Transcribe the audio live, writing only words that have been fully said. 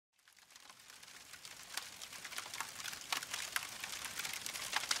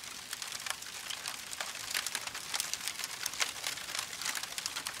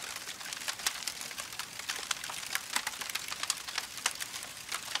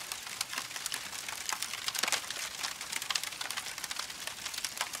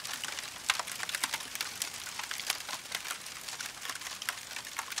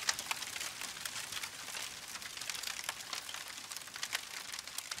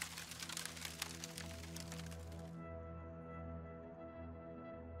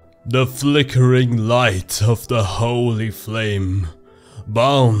The flickering light of the holy flame,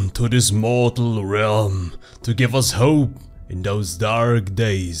 bound to this mortal realm to give us hope in those dark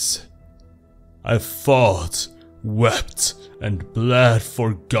days. I fought, wept, and bled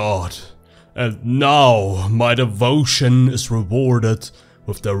for God, and now my devotion is rewarded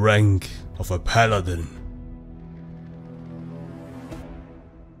with the rank of a Paladin.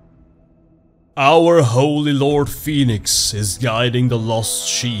 Our Holy Lord Phoenix is guiding the lost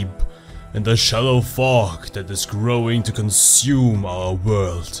sheep in the shallow fog that is growing to consume our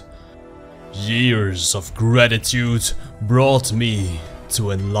world. Years of gratitude brought me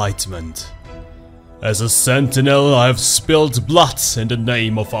to enlightenment. As a sentinel, I have spilled blood in the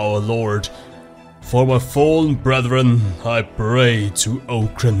name of our Lord. For my fallen brethren, I pray to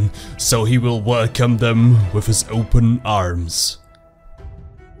Okran, so he will welcome them with his open arms.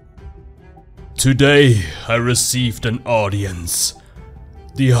 Today, I received an audience.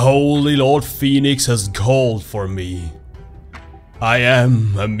 The Holy Lord Phoenix has called for me. I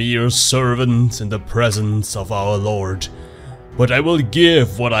am a mere servant in the presence of our Lord, but I will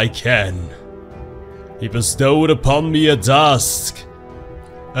give what I can. He bestowed upon me a task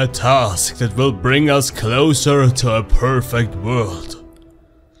that will bring us closer to a perfect world.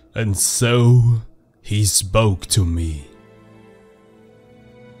 And so, he spoke to me.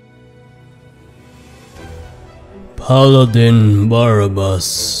 Paladin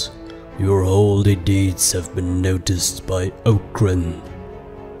Barabas, your holy deeds have been noticed by Okran.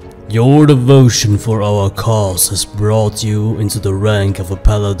 Your devotion for our cause has brought you into the rank of a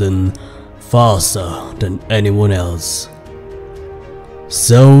Paladin faster than anyone else.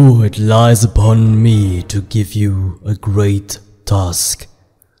 So it lies upon me to give you a great task.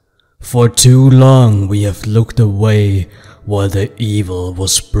 For too long we have looked away while the evil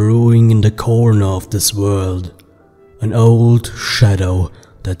was brewing in the corner of this world, an old shadow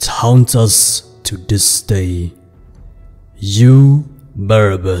that haunts us to this day. You,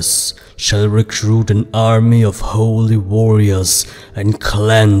 Barabas, shall recruit an army of holy warriors and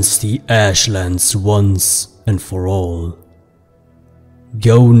cleanse the Ashlands once and for all.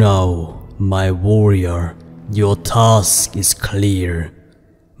 Go now, my warrior, your task is clear.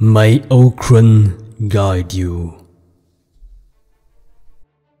 May Okran guide you.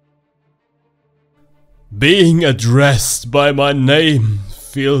 Being addressed by my name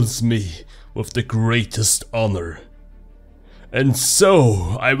fills me with the greatest honor. And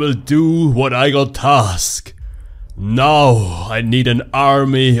so I will do what I got tasked. Now I need an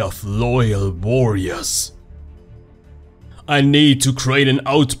army of loyal warriors. I need to create an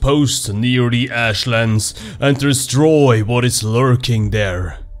outpost near the Ashlands and destroy what is lurking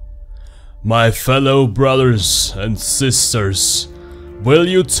there. My fellow brothers and sisters, will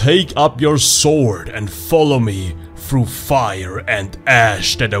you take up your sword and follow me through fire and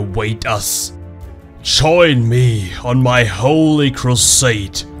ash that await us? Join me on my holy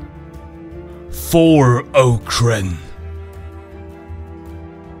crusade for Okran.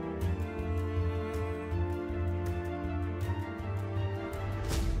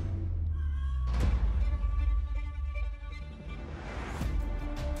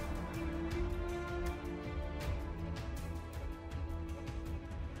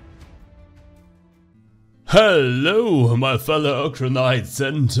 Hello my fellow Okranites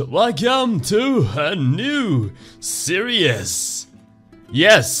and welcome to a new series.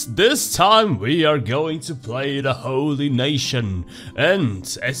 Yes, this time we are going to play the Holy Nation,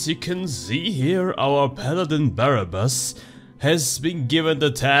 and as you can see here, our Paladin Barabas has been given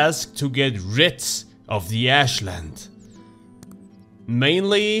the task to get rid of the Ashland.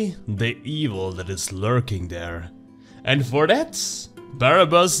 Mainly the evil that is lurking there. And for that,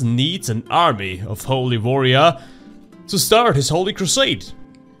 Barabas needs an army of holy warrior to start his holy crusade.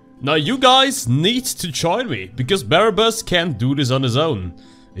 Now you guys need to join me, because Barabas can't do this on his own.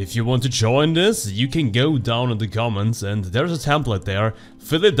 If you want to join this, you can go down in the comments and there's a template there.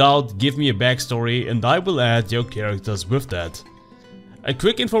 Fill it out, give me a backstory, and I will add your characters with that. A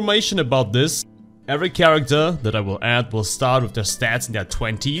quick information about this: every character that I will add will start with their stats in their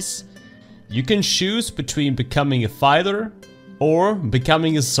 20s. You can choose between becoming a fighter or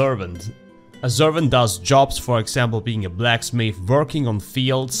becoming a servant. A servant does jobs, for example being a blacksmith, working on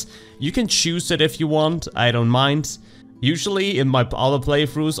fields. You can choose it if you want, I don't mind. Usually in my other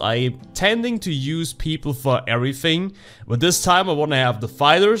playthroughs I'm tending to use people for everything, but this time I want to have the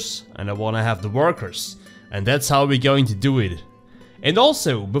fighters and I want to have the workers. And that's how we're going to do it. And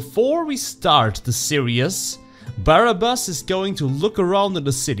also, before we start the series, Barabas is going to look around in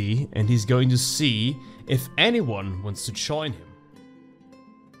the city and he's going to see if anyone wants to join him.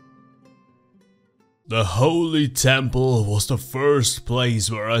 The Holy Temple was the first place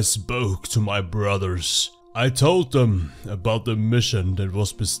where I spoke to my brothers. I told them about the mission that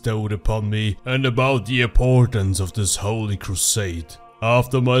was bestowed upon me and about the importance of this Holy Crusade.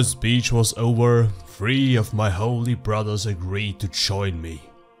 After my speech was over, 3 of my holy brothers agreed to join me.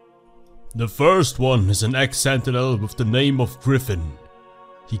 The first one is an ex-sentinel with the name of Griffin.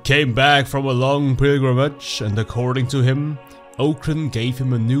 He came back from a long pilgrimage, and according to him, Oakron gave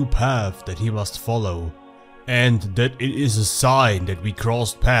him a new path that he must follow, and that it is a sign that we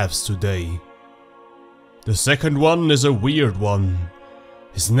crossed paths today. The second one is a weird one.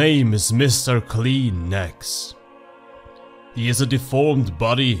 His name is Mr. Clean Necks. He has a deformed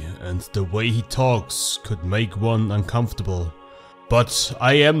body, and the way he talks could make one uncomfortable. But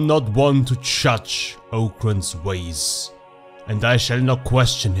I am not one to judge Oakron's ways, and I shall not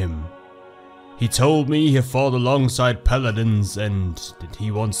question him. He told me he fought alongside Paladins and that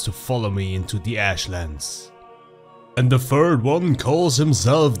he wants to follow me into the Ashlands. And the third one calls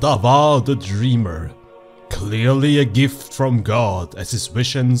himself Davar the Dreamer. Clearly a gift from God, as his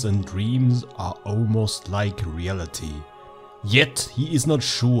visions and dreams are almost like reality. Yet he is not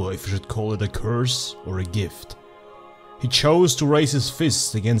sure if he should call it a curse or a gift. He chose to raise his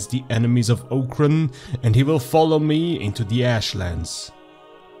fist against the enemies of Oakron, and he will follow me into the Ashlands.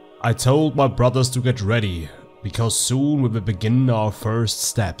 I told my brothers to get ready, because soon we will begin our first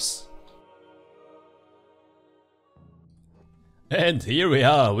steps. And here we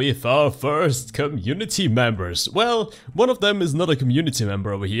are with our first community members. Well, one of them is not a community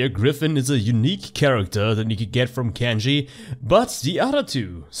member over here. Griffin is a unique character that you could get from Kenshi, but the other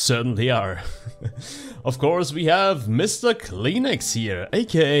 2 certainly are. Of course, we have Mr. Kleenex here,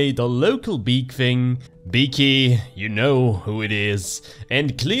 aka the local beak thing. Beaky, you know who it is.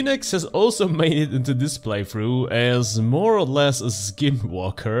 And Kleenex has also made it into this playthrough as more or less a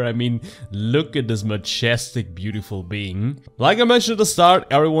skinwalker. I mean, look at this majestic, beautiful being. Like I mentioned at the start,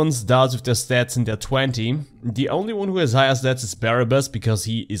 everyone starts with their stats in their 20. The only one who has higher stats is Barabas because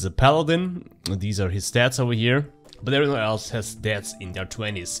he is a Paladin. These are his stats over here. But everyone else has stats in their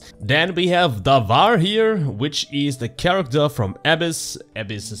 20s. Then we have Davar here, which is the character from Abyss.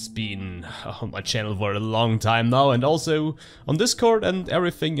 Abyss has been on my channel for a long time now, and also on Discord and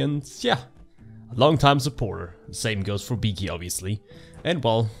everything, and yeah, a long time supporter. Same goes for Beaky, obviously. And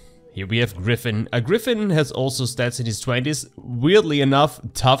well, here we have Griffin. Griffin has also stats in his 20s. Weirdly enough,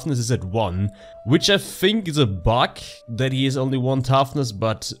 toughness is at 1, which I think is a bug that he has only 1 toughness,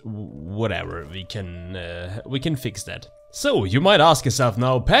 but whatever, we can fix that. So, you might ask yourself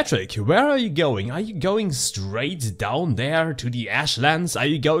now, Patrick, where are you going? Are you going straight down there to the Ashlands? Are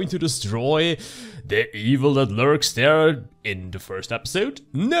you going to destroy the evil that lurks there in the first episode?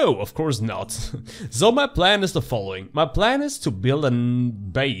 No, of course not. So my plan is the following. My plan is to build a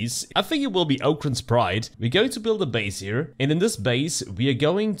base. I think it will be Oakron's Pride. We're going to build a base here, and in this base we are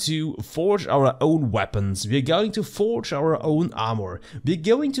going to forge our own weapons. We are going to forge our own armor. We're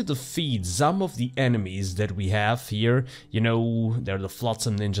going to defeat some of the enemies that we have here. You know, there are the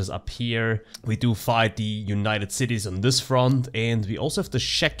Flotsam Ninjas up here. We do fight the United Cities on this front, and we also have the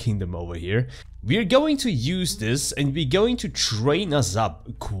Shek Kingdom over here. We're going to use this, and we're going to train us up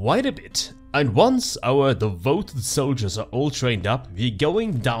quite a bit. And once our devoted soldiers are all trained up, we're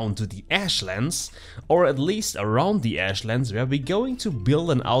going down to the Ashlands, or at least around the Ashlands, where we're going to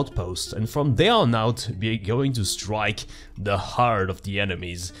build an outpost. And from there on out, we're going to strike the heart of the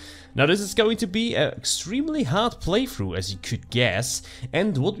enemies. Now this is going to be an extremely hard playthrough, as you could guess,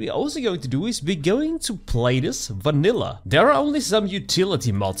 and what we're also going to do is we're going to play this vanilla. There are only some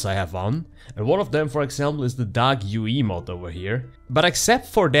utility mods I have on, and one of them, for example, is the Dark UE mod over here. But except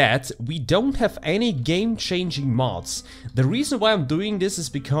for that, we don't have any game-changing mods. The reason why I'm doing this is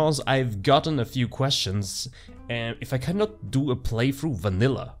because I've gotten a few questions, and if I cannot do a playthrough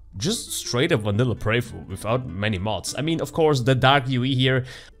vanilla. Just straight up vanilla playthrough without many mods. I mean, of course, the Dark UE here.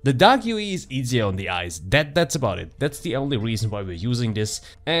 The Dark UE is easier on the eyes. That's about it. That's the only reason why we're using this.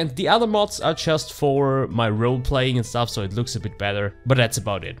 And the other mods are just for my role playing and stuff, so it looks a bit better. But that's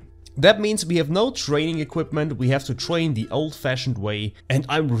about it. That means we have no training equipment. We have to train the old-fashioned way. And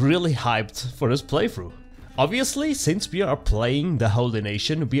I'm really hyped for this playthrough. Obviously, since we are playing the Holy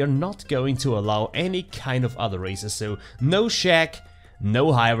Nation, we are not going to allow any kind of other races. So no Shek,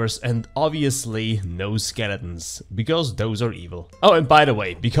 no hivers, and obviously no skeletons, because those are evil. Oh, and by the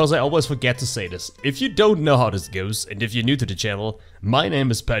way, because I always forget to say this, if you don't know how this goes, and if you're new to the channel, my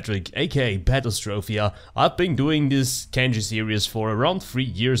name is Patrick, aka Battlestraphia. I've been doing this Kenshi series for around 3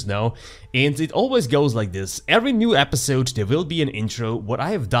 years now, and it always goes like this. Every new episode there will be an intro, what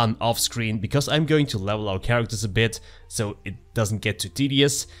I have done off screen, because I'm going to level our characters a bit, so it doesn't get too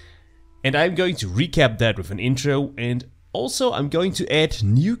tedious. And I'm going to recap that with an intro, and also I'm going to add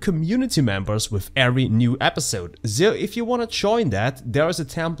new community members with every new episode. So if you want to join that, there is a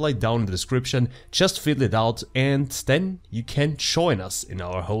template down in the description, just fill it out and then you can join us in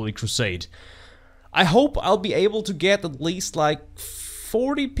our Holy Crusade. I hope I'll be able to get at least like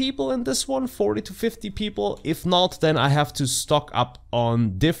 40 people in this one, 40 to 50 people. If not, then I have to stock up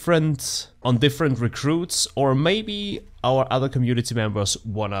on different recruits, or maybe our other community members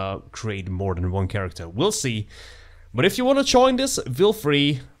wanna create more than one character. We'll see. But if you wanna join this, feel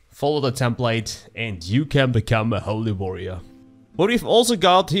free, follow the template, and you can become a holy warrior. What we've also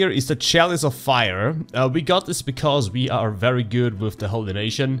got here is the Chalice of Fire. We got this because we are very good with the Holy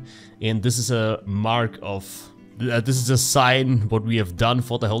Nation, and this is a mark of... this is a sign what we have done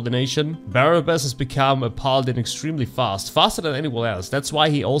for the Holy Nation. Barabas has become a Paladin extremely fast, faster than anyone else. That's why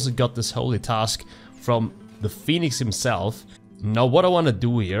he also got this holy task from the Phoenix himself. Now what I want to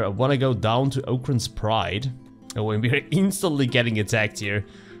do here, I want to go down to Okran's Pride. Oh, and we're instantly getting attacked here.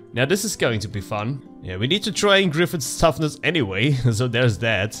 Now this is going to be fun. Yeah, we need to train Griffin's toughness anyway, so there's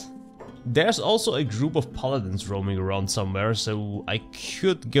that. There's also a group of paladins roaming around somewhere, so I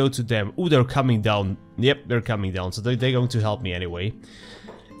could go to them. Oh, they're coming down. Yep, they're coming down, so they're going to help me anyway.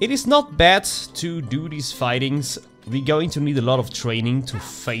 It is not bad to do these fightings. We're going to need a lot of training to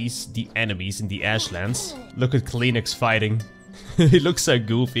face the enemies in the Ashlands. Look at Kleenex fighting. He looks so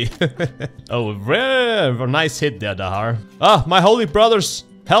goofy. Oh, very nice hit there, Dahar. Ah, my holy brothers,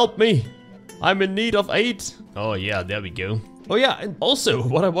 help me. I'm in need of aid. Oh yeah, there we go. Oh yeah, and also,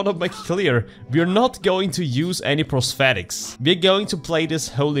 what I want to make clear, we're not going to use any prosthetics. We're going to play this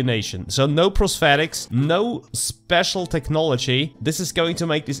Holy Nation. So no prosthetics, no special technology. This is going to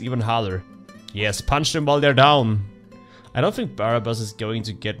make this even harder. Yes, punch them while they're down. I don't think Barabas is going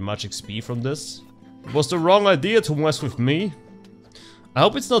to get much XP from this. It was the wrong idea to mess with me. I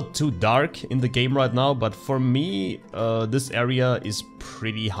hope it's not too dark in the game right now, but for me, this area is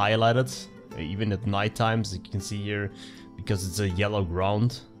pretty highlighted. Even at night times, you can see here, because it's a yellow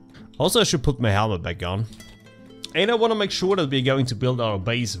ground. Also, I should put my helmet back on. And I want to make sure that we're going to build our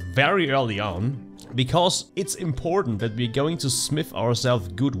base very early on, because it's important that we're going to smith ourselves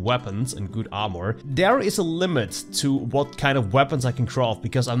good weapons and good armor. There is a limit to what kind of weapons I can craft,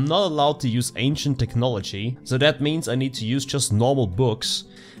 because I'm not allowed to use ancient technology, so that means I need to use just normal books.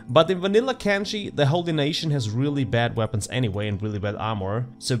 But in vanilla Kenshi, the Holy Nation has really bad weapons anyway and really bad armor,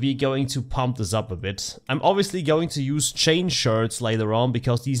 so we're going to pump this up a bit. I'm obviously going to use chain shirts later on,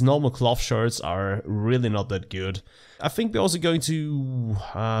 because these normal cloth shirts are really not that good. I think we're also going to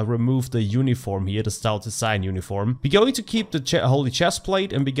remove the uniform here, the Stout Design uniform. We're going to keep the Holy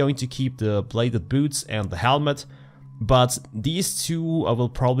Chestplate, and we're going to keep the bladed boots and the helmet. But these two I will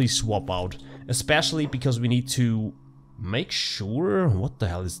probably swap out, especially because we need to make sure... What the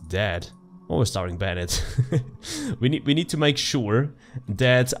hell is that? Oh, we're starting Bennett. we need to make sure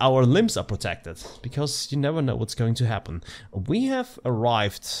that our limbs are protected, because you never know what's going to happen. We have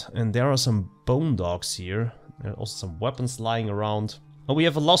arrived, and there are some bone dogs here. There are also some weapons lying around. Oh, we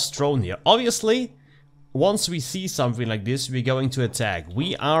have a lost throne here. Obviously, once we see something like this, we're going to attack.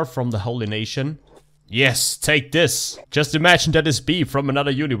 We are from the Holy Nation. Yes, take this. Just imagine that is B from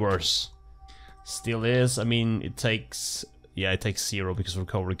another universe. Still is. I mean, it takes... Yeah, it takes 0 because of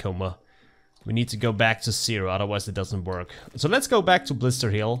recovery coma. We need to go back to 0, otherwise it doesn't work. So let's go back to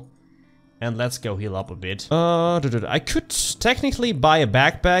Blister Hill. And let's go heal up a bit. I could technically buy a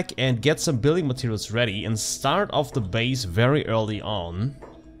backpack and get some building materials ready and start off the base very early on.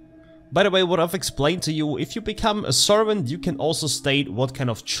 By the way, what I've explained to you, if you become a servant, you can also state what kind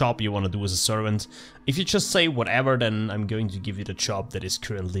of job you want to do as a servant. If you just say whatever, then I'm going to give you the job that is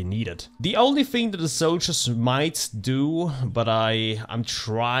currently needed. The only thing that the soldiers might do, but I'm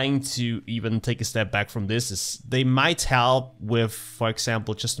trying to even take a step back from this, is they might help with, for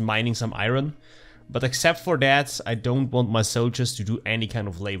example, just mining some iron. But except for that, I don't want my soldiers to do any kind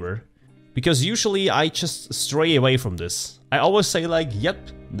of labor. Because usually I just stray away from this. I always say like, yep,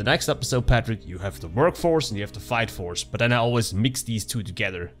 in the next episode, Patrick, you have the workforce and you have the fight force. But then I always mix these two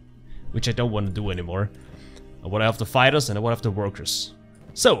together, which I don't want to do anymore. I want to have the fighters and I want to have the workers.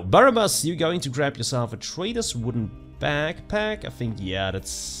 So, Barabas, you're going to grab yourself a trader's wooden backpack. I think, yeah,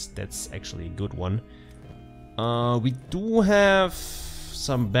 that's actually a good one. We do have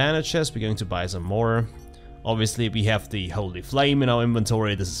some bandages. We're going to buy some more. Obviously, we have the Holy Flame in our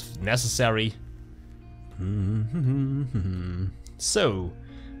inventory. This is necessary. So,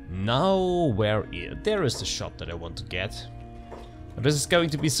 now there is the shop that I want to get. This is going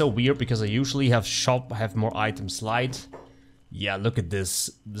to be so weird because I usually have more items slide. Yeah, look at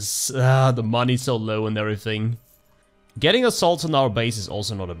this. The money's so low and everything. Getting assaults on our base is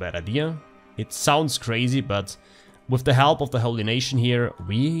also not a bad idea. It sounds crazy, but with the help of the Holy Nation here,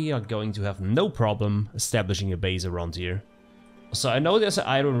 we are going to have no problem establishing a base around here. So I know there's an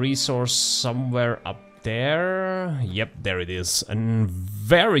iron resource somewhere up there. Yep, there it is. A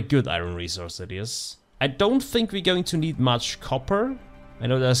very good iron resource it is. I don't think we're going to need much copper. I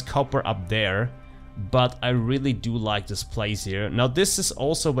know there's copper up there, but I really do like this place here. Now this is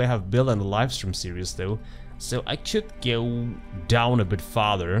also where I have built in the livestream series though, so I could go down a bit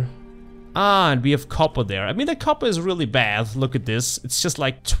farther. Ah, and we have copper there. I mean, the copper is really bad. Look at this. It's just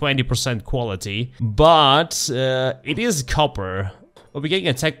like 20% quality. But it is copper. Oh, we're getting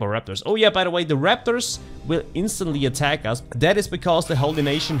attacked by raptors. Oh yeah, by the way, the raptors will instantly attack us. That is because the Holy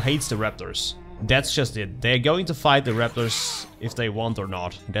Nation hates the raptors. That's just it. They're going to fight the raptors if they want or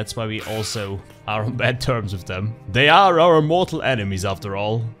not. That's why we also are on bad terms with them. They are our mortal enemies after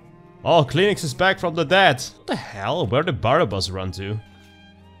all. Oh, Kleenex is back from the dead. What the hell? Where did Barabas run to?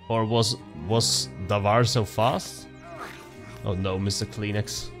 Or was Davar so fast? Oh no, Mr.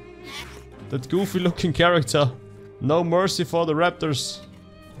 Kleenex. That goofy looking character. No mercy for the raptors.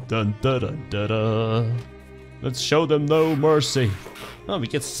 Dun dun dun dun dun. Let's show them no mercy. Oh, we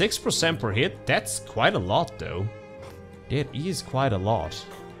get 6% per hit. That's quite a lot though. That is quite a lot.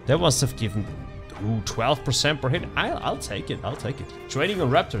 That must have given 12% per hit. I'll take it, I'll take it. Trading on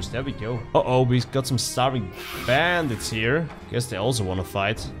raptors, there we go. Uh-oh, we got some starving bandits here. Guess they also want to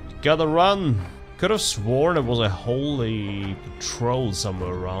fight. Gotta run. Could have sworn there was a holy patrol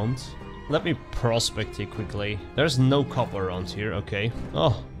somewhere around. Let me prospect here quickly. There's no copper around here, okay.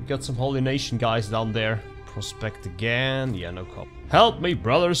 Oh, we got some Holy Nation guys down there. Prospect again. Yeah, no copper. Help me,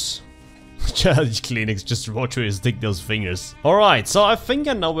 brothers. Kleenex, just watch where you stick those fingers. Alright, so I think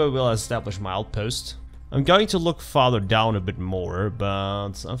I know where we'll establish my outpost. I'm going to look farther down a bit more,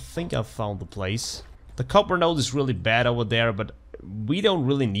 but I think I've found the place. The copper node is really bad over there, but we don't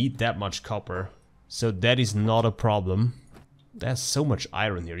really need that much copper. So that is not a problem. There's so much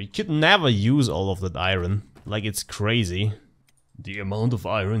iron here. You could never use all of that iron. Like, it's crazy. The amount of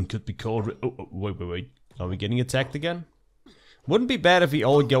iron could be called... Oh, wait. Are we getting attacked again? Wouldn't be bad if we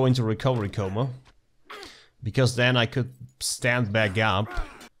all go into recovery coma. Because then I could stand back up.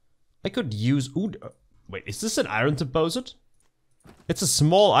 I could use... Ooh, wait, is this an iron deposit? It's a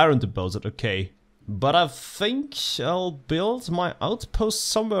small iron deposit, okay. But I think I'll build my outpost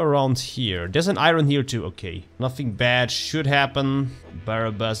somewhere around here. There's an iron here too, okay. Nothing bad should happen.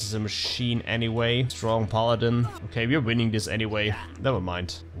 Barabas is a machine anyway. Strong Paladin. Okay, we're winning this anyway. Never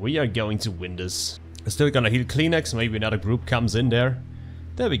mind. We are going to win this. Still gonna heal Kleenex, maybe another group comes in there.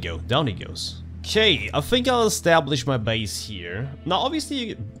 There we go, down he goes. Okay, I think I'll establish my base here. Now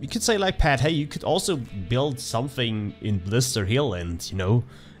obviously you could say like Pat, hey, you could also build something in Blister Hill and, you know,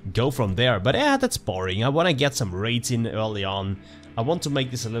 go from there. But yeah, that's boring. I want to get some raids in early on. I want to make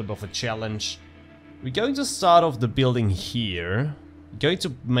this a little bit of a challenge. We're going to start off the building here. We're going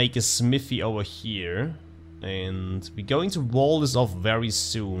to make a smithy over here. And we're going to wall this off very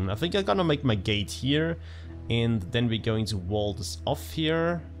soon. I think I'm gonna make my gate here. And then we're going to wall this off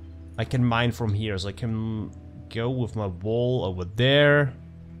here. I can mine from here, so I can go with my wall over there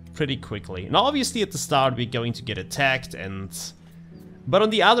pretty quickly. Now obviously at the start we're going to get attacked and... But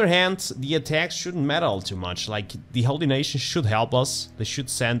on the other hand, the attacks shouldn't matter all too much. Like, the Holy Nation should help us. They should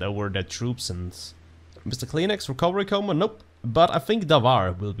send over their troops and... Mr. Kleenex, recovery coma? Nope. But I think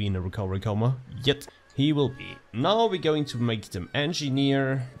Davar will be in a recovery coma. Yet. He will be. Now we're going to make them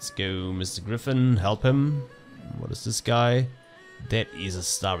engineer. Let's go, Mr. Griffin, help him. What is this guy? That is a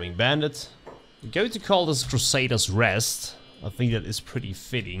starving bandit. We're going to call this Crusader's Rest. I think that is pretty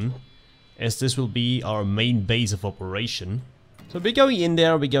fitting, as this will be our main base of operation. So we're going in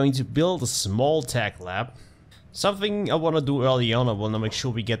there, we're going to build a small tech lab. Something I want to do early on, I want to make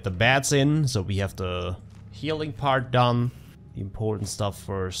sure we get the bats in, so we have the healing part done. The important stuff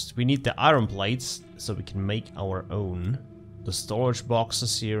first. We need the iron plates, so we can make our own. The storage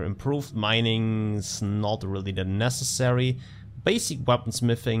boxes here. Improved mining is not really that necessary. Basic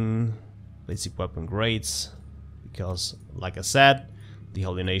weaponsmithing. Basic weapon grades. Because, like I said, the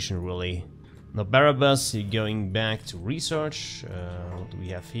Holy Nation really... Now Barabas, you're going back to research. What do we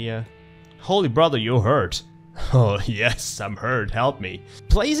have here? Holy brother, you're hurt. Oh yes, I'm hurt, help me.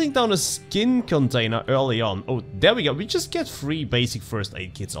 Placing down a skin container early on. Oh, there we go, we just get free basic first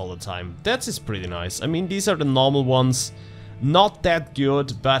aid kits all the time. That is pretty nice. I mean, these are the normal ones. Not that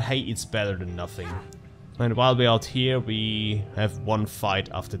good, but hey, it's better than nothing. And while we're out here, we have one fight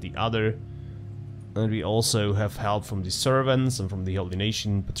after the other. And we also have help from the servants and from the Holy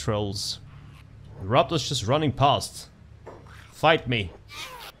Nation patrols. The Raptor's just running past. Fight me.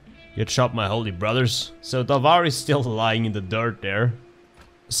 Good job, my holy brothers. So Davar is still lying in the dirt there.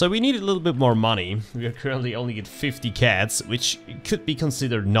 So we need a little bit more money. We are currently only at 50 cats, which could be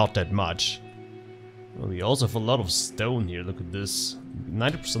considered not that much. Well, we also have a lot of stone here, look at this.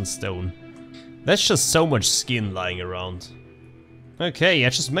 90% stone. That's just so much skin lying around. Okay, I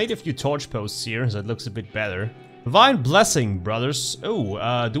just made a few torch posts here, so it looks a bit better. Divine blessing, brothers.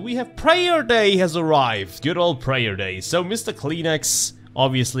 Oh, do we have prayer day has arrived? Good old prayer day. So Mr. Kleenex,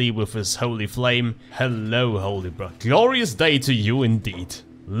 obviously with his holy flame. Hello, holy brother. Glorious day to you indeed.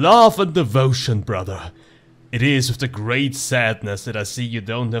 Love and devotion, brother. It is with the great sadness that I see you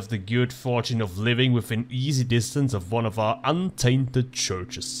don't have the good fortune of living within easy distance of one of our untainted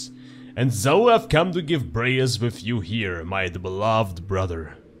churches. And so I've come to give prayers with you here, my beloved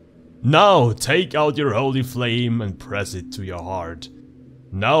brother. Now take out your holy flame and press it to your heart.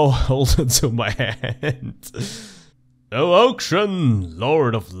 Now hold it to my hand. O Ocean,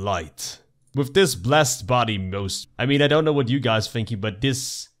 Lord of Light. With this blessed body I mean, I don't know what you guys thinking, but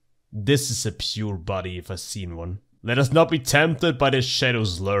this is a pure body if I've seen one. Let us not be tempted by the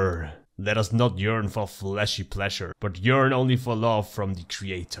shadow's lure. Let us not yearn for fleshy pleasure, but yearn only for love from the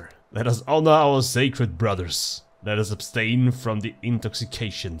Creator. Let us honor our sacred brothers. Let us abstain from the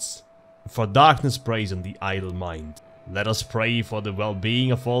intoxications. For darkness preys on the idle mind. Let us pray for the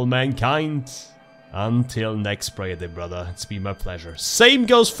well-being of all mankind. Until next prayer day, brother. It's been my pleasure. Same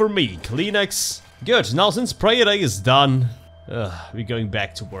goes for me, Kleenex. Good, now since prayer day is done, we're going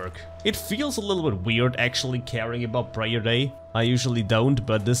back to work. It feels a little bit weird actually caring about prayer day. I usually don't,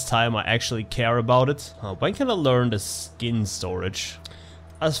 but this time I actually care about it. When can I learn the skin storage?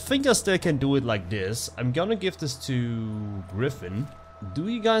 I think I still can do it like this. I'm gonna give this to Griffin. Do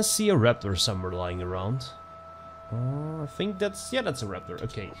you guys see a raptor somewhere lying around? I think that's a raptor.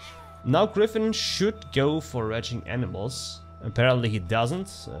 Okay. Now Griffin should go foraging animals. Apparently he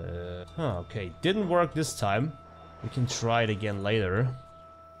doesn't. Okay, didn't work this time. We can try it again later.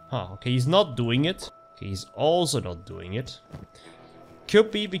 Okay, he's not doing it. Okay, he's also not doing it.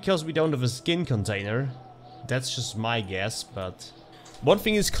 Could be because we don't have a skin container. That's just my guess, but... One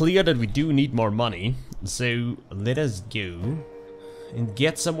thing is clear, that we do need more money. So, let us go and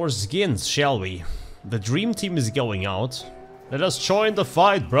get some more skins, shall we? The dream team is going out. Let us join the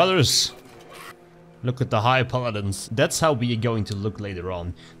fight, brothers! Look at the high paladins. That's how we are going to look later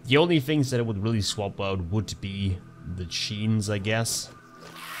on. The only things that I would really swap out would be the jeans, I guess.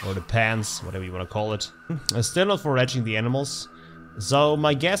 Or the pants, whatever you want to call it. I'm still not foraging the animals. So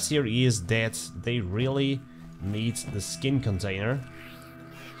my guess here is that they really need the skin container.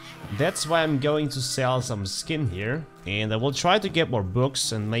 That's why I'm going to sell some skin here. And I will try to get more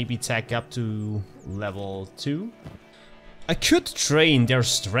books and maybe tack up to level 2. I could train their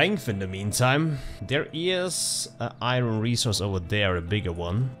strength in the meantime. There is an iron resource over there, a bigger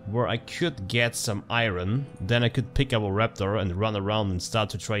one, where I could get some iron. Then I could pick up a raptor and run around and start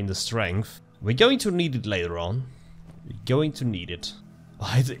to train the strength. We're going to need it later on. We're going to need it.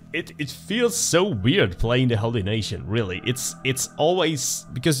 It feels so weird playing the Holy Nation, really. It's always...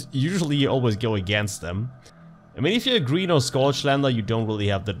 because usually you always go against them. I mean, if you're a green or Scorchlander, you don't really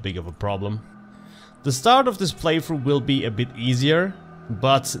have that big of a problem. The start of this playthrough will be a bit easier,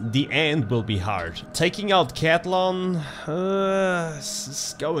 but the end will be hard. Taking out Catlon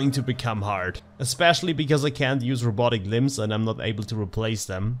is going to become hard. Especially because I can't use robotic limbs and I'm not able to replace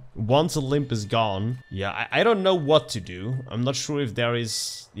them. Once a limb is gone, yeah, I don't know what to do. I'm not sure if there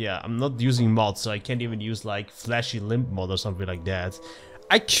is... yeah, I'm not using mods, so I can't even use like flashy limb mod or something like that.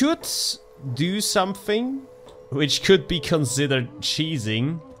 I could do something which could be considered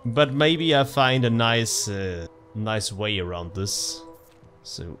cheesing. But maybe I find a nice way around this.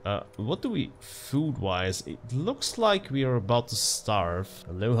 So, what do we... food-wise, it looks like we are about to starve.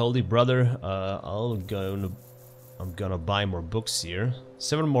 Hello, holy brother. I'm gonna buy more books here.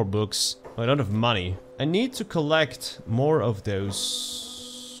 7 more books. I don't have money. I need to collect more of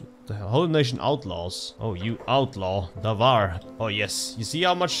those... the Holy Nation outlaws. Oh, you outlaw. Davar. Oh, yes. You see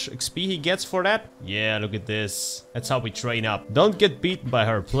how much XP he gets for that? Yeah, look at this. That's how we train up. Don't get beaten by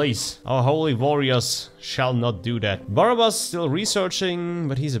her, please. Our holy warriors shall not do that. Barabas still researching,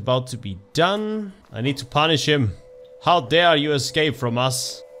 but he's about to be done. I need to punish him. How dare you escape from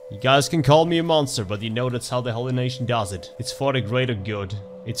us? You guys can call me a monster, but you know that's how the Holy Nation does it. It's for the greater good.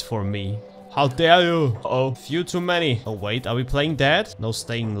 It's for me. How dare you? Uh-oh, few too many. Oh wait, are we playing dead? No,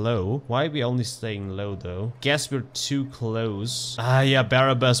 staying low. Why are we only staying low though? Guess we're too close. Ah yeah,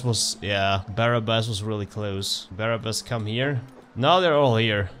 Barabas was... yeah, Barabas was really close. Barabas, come here. Now they're all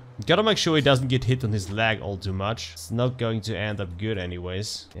here. Gotta make sure he doesn't get hit on his leg all too much. It's not going to end up good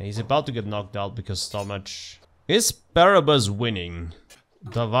anyways. Yeah, he's about to get knocked out because so much... Is Barabas winning?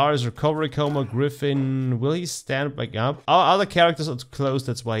 Davari's recovery coma. Griffin, will he stand back up? Our other characters are too close,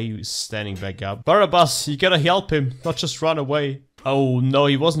 that's why he's standing back up. Barabas, you gotta help him, not just run away. Oh no,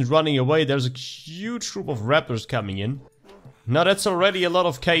 he wasn't running away. There's a huge group of raptors coming in. Now that's already a lot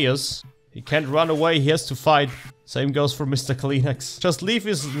of chaos. He can't run away, he has to fight. Same goes for Mr. Kleenex. Just leave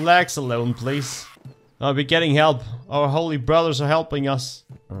his legs alone, please. I'll be getting help. Our holy brothers are helping us.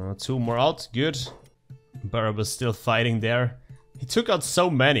 2 more out, good. Barabas still fighting there. He took out so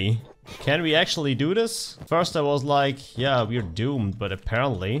many. Can we actually do this? First I was like, yeah, we're doomed, but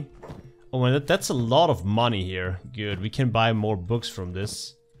apparently... Oh, and that's a lot of money here. Good, we can buy more books from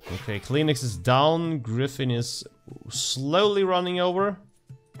this. Okay, Kleenex is down. Griffin is slowly running over.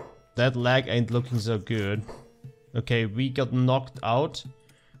 That lag ain't looking so good. Okay, we got knocked out.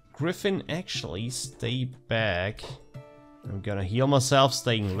 Griffin, actually, stay back. I'm gonna heal myself,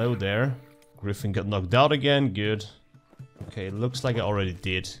 staying low there. Griffin got knocked out again, good. Okay, looks like I already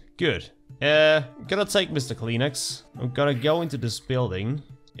did. Good. Gonna take Mr. Kleenex. I'm gonna go into this building.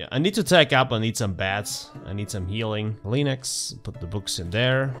 Yeah, I need to tag up, I need some bats. I need some healing. Kleenex, put the books in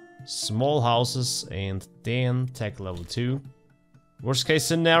there. Small houses, and then tag level 2. Worst case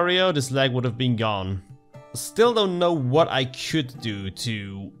scenario, this leg would have been gone. Still don't know what I could do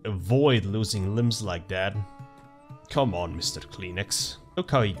to avoid losing limbs like that. Come on, Mr. Kleenex.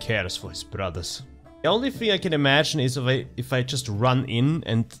 Look how he cares for his brothers. The only thing I can imagine is if I just run in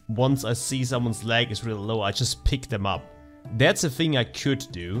and once I see someone's leg is really low, I just pick them up. That's a thing I could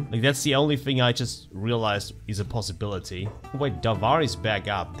do. Like, that's the only thing I just realized is a possibility. Wait, Davari's back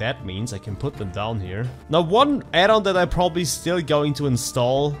up. That means I can put them down here. Now, one add-on that I'm probably still going to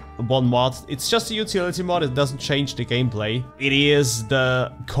install, one mod, it's just a utility mod, it doesn't change the gameplay. It is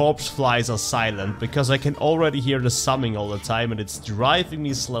the corpse flies are silent, because I can already hear the summing all the time and it's driving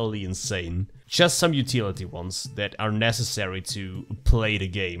me slowly insane. Just some utility ones that are necessary to play the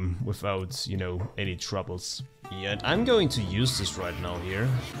game without, you know, any troubles. Yeah, and I'm going to use this right now here.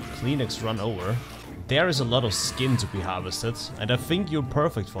 Kleenex run over. There is a lot of skin to be harvested, and I think you're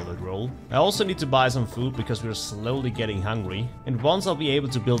perfect for that role. I also need to buy some food because we're slowly getting hungry. And once I'll be able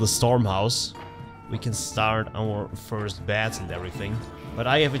to build a storm house, we can start our first bats and everything. But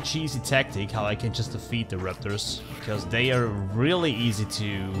I have a cheesy tactic how I can just defeat the raptors, because they are really easy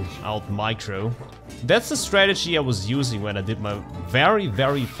to out-micro. That's the strategy I was using when I did my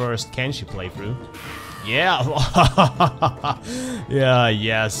very first Kenshi playthrough. Yeah! Yeah,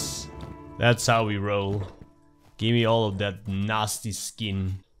 yes. That's how we roll. Give me all of that nasty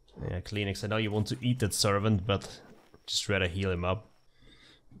skin. Yeah, Kleenex, I know you want to eat that servant, but just rather heal him up.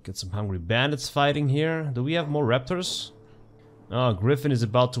 Got some hungry bandits fighting here. Do we have more raptors? Oh, Griffin is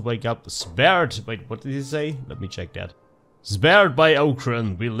about to wake up. Spared! Wait, what did he say? Let me check that. Spared by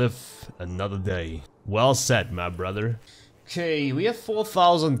Okran, we live another day. Well said, my brother. Okay, we have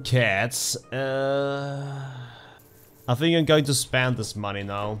 4,000 cats. I think I'm going to spend this money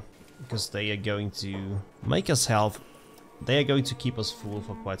now. Because they are going to make us health. They are going to keep us full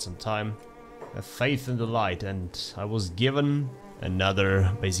for quite some time. Have faith in the light, and I was given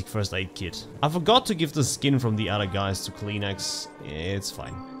another basic first aid kit. I forgot to give the skin from the other guys to Kleenex. It's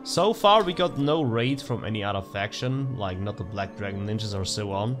fine. So far we got no raid from any other faction, like not the Black Dragon Ninjas or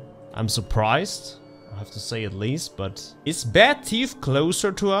so on. I'm surprised, I have to say at least, but... Is Bad Thief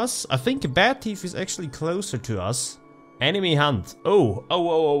closer to us? I think Bad Thief is actually closer to us. Enemy hunt.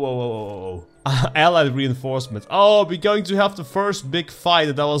 Oh. Allied reinforcement. Oh, we're going to have the first big fight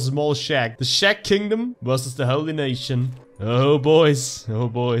at our small shack. The Shack Kingdom versus the Holy Nation. Oh boys, oh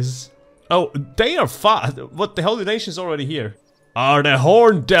boys. Oh, they are fast. What, the Holy Nation is already here. Are the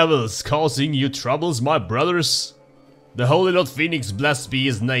Horned Devils causing you troubles, my brothers? The Holy Lord Phoenix, blessed be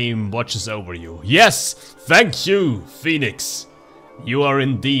his name, watches over you. Yes, thank you, Phoenix. You are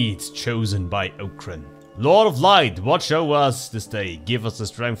indeed chosen by Okran. Lord of Light, watch over us this day. Give us the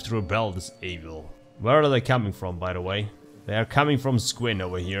strength to repel this evil. Where are they coming from, by the way? They are coming from Squin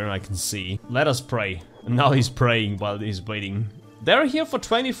over here, I can see. Let us pray. Now he's praying while he's waiting. They're here for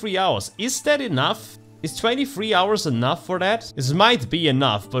 23 hours. Is that enough? Is 23 hours enough for that? This might be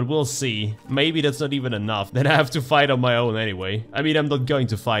enough, but we'll see. Maybe that's not even enough. Then I have to fight on my own anyway. I mean, I'm not going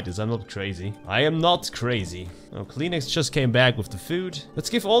to fight this. I'm not crazy. I am not crazy. Oh, Kleenex just came back with the food. Let's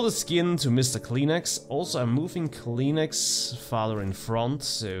give all the skin to Mr. Kleenex. Also, I'm moving Kleenex farther in front,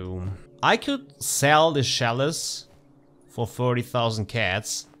 so... I could sell the chalice for 30,000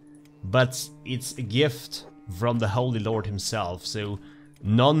 cats, but it's a gift from the Holy Lord himself, so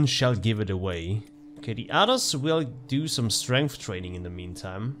none shall give it away. Okay, the others will do some strength training in the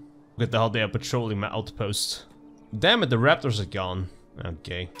meantime. Look at how they are patrolling my outpost. Damn it, the raptors are gone.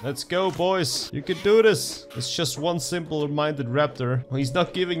 Okay, let's go, boys. You can do this. It's just one simple-minded raptor. Oh, he's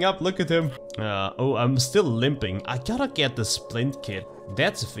not giving up. Look at him. Oh, I'm still limping. I gotta get the splint kit.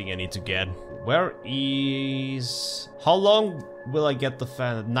 That's a thing I need to get. Where is... How long will I get the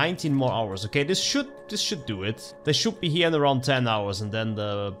fan? 19 more hours. Okay, this should do it. They should be here in around 10 hours, and then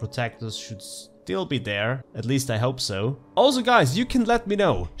the protectors should still be there. At least I hope so. Also, guys, you can let me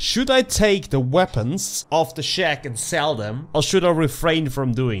know. Should I take the weapons off the shack and sell them? Or should I refrain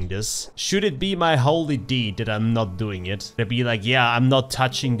from doing this? Should it be my holy deed that I'm not doing it? I'd be like, yeah, I'm not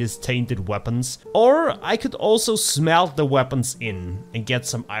touching these tainted weapons. Or I could also smelt the weapons in and get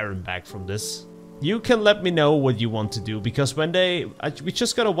some iron back from this. You can let me know what you want to do, because when we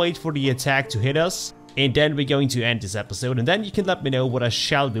just gotta wait for the attack to hit us. And then we're going to end this episode, and then you can let me know what I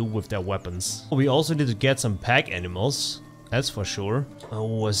shall do with their weapons. We also need to get some pack animals, that's for sure.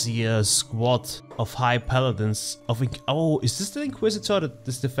 Oh, I see a squad of high paladins. Oh, is this the Inquisitor that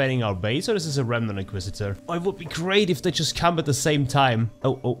is defending our base, or is this a Remnant Inquisitor? Oh, it would be great if they just come at the same time.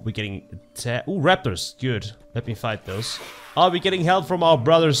 Oh, we're getting attacked. Oh, raptors, good. Let me fight those. Oh, we're getting help from our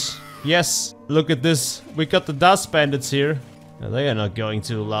brothers. Yes, look at this. We got the dust bandits here. They are not going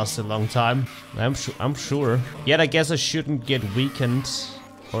to last a long time. I'm sure. Yet I guess I shouldn't get weakened.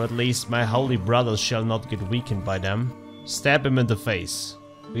 Or at least my holy brothers shall not get weakened by them. Stab him in the face.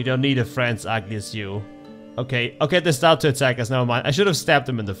 We don't need a friend as ugly as you. Okay, they start to attack us, never mind. I should have stabbed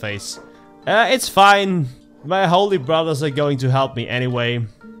him in the face. It's fine. My holy brothers are going to help me anyway.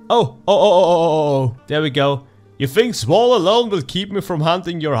 Oh. There we go. You think Swall alone will keep me from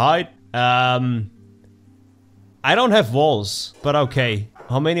hunting your hide? I don't have walls, but okay.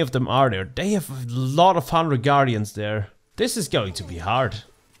 How many of them are there? They have a lot of 100 guardians there. This is going to be hard.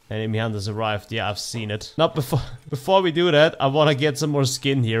 Enemy hunters arrived. Yeah, I've seen it. Not before we do that, I want to get some more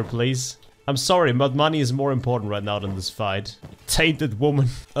skin here, please. I'm sorry, but money is more important right now than this fight. Tainted woman.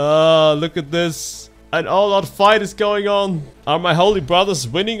 Look at this. An all-out fight is going on. Are my holy brothers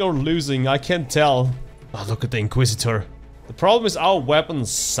winning or losing? I can't tell. Oh, look at the Inquisitor. The problem is our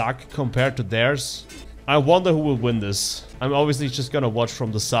weapons suck compared to theirs. I wonder who will win this. I'm obviously just gonna watch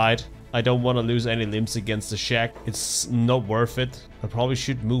from the side. I don't want to lose any limbs against the shack. It's not worth it. I probably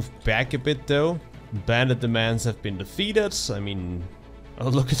should move back a bit though. Bandit demands have been defeated. I mean... Oh,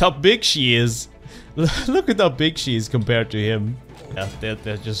 look at how big she is. Look at how big she is compared to him. Yeah,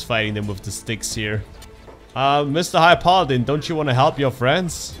 they're just fighting them with the sticks here. Mr. High Paladin, don't you want to help your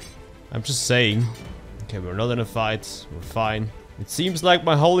friends? I'm just saying. Okay, we're not in a fight. We're fine. It seems like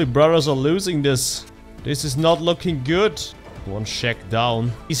my holy brothers are losing this. This is not looking good. One shack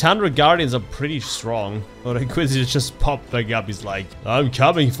down. These 100 guardians are pretty strong. Oh, the Inquisitor just popped back up. He's like, I'm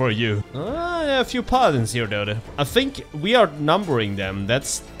coming for you. Yeah, a few paladins here though. I think we are numbering them.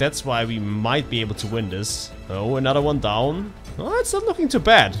 That's why we might be able to win this. Oh, another one down. Oh, it's not looking too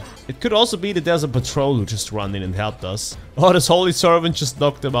bad. It could also be that there's a patrol who just ran in and helped us. Oh, this holy servant just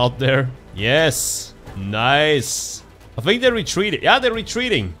knocked them out there. Yes. Nice. I think they're retreating. Yeah, they're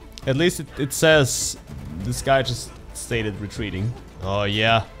retreating. At least it says this guy just stated retreating. Oh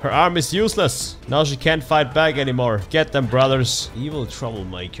yeah, her arm is useless. Now she can't fight back anymore. Get them, brothers. Evil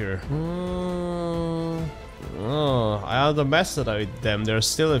troublemaker. Oh, I underestimated them. There's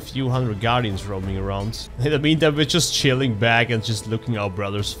still a few 100 guardians roaming around. I mean that we're just chilling back and just looking our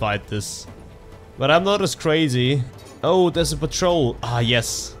brothers fight this. But I'm not as crazy. Oh, there's a patrol. Ah,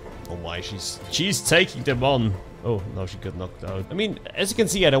 yes. Oh my, she's taking them on. Oh, no, she got knocked out. I mean, as you can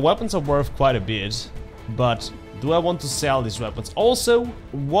see, yeah, the weapons are worth quite a bit. But do I want to sell these weapons? Also,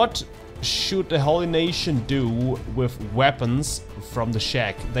 what should the Holy Nation do with weapons from the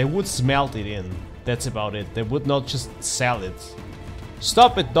shack? They would smelt it in. That's about it. They would not just sell it.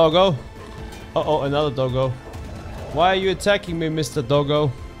 Stop it, doggo. Uh-oh, another doggo. Why are you attacking me, Mr.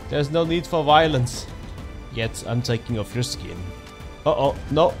 Doggo? There's no need for violence. Yet, I'm taking off your skin. Uh-oh,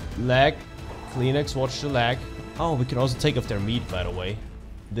 no. Lag. Kleenex, watch the lag. Oh, we can also take off their meat, by the way.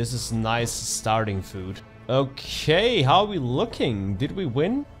 This is nice starting food. Okay, how are we looking? Did we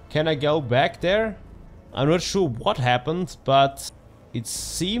win? Can I go back there? I'm not sure what happened, but it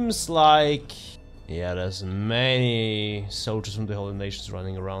seems like... Yeah, there's many soldiers from the Holy Nations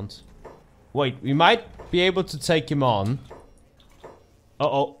running around. Wait, we might be able to take him on.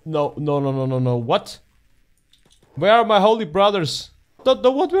 Uh-oh, no, what? Where are my holy brothers? What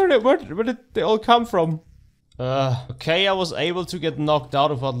were they? Where did they all come from? Okay, I was able to get knocked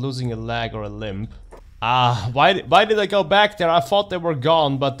out without losing a leg or a limb. Why did I go back there? I thought they were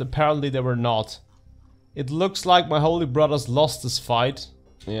gone, but apparently they were not. It looks like my holy brothers lost this fight.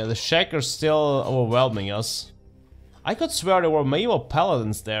 Yeah, the shack are still overwhelming us. I could swear there were maybe more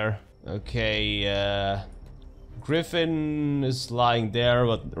paladins there. Okay, Griffin is lying there,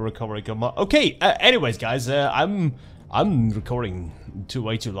 but recovering. Okay. Anyways, guys, I'm recording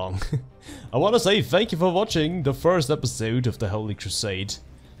way too long. I want to say thank you for watching the first episode of the Holy Crusade.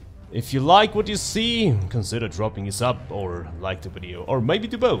 If you like what you see, consider dropping a sub or like the video, or maybe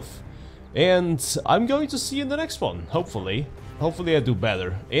do both. And I'm going to see you in the next one, hopefully. Hopefully I do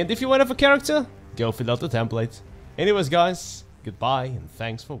better. And if you want to have a character, go fill out the template. Anyways, guys, goodbye and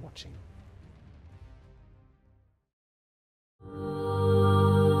thanks for watching.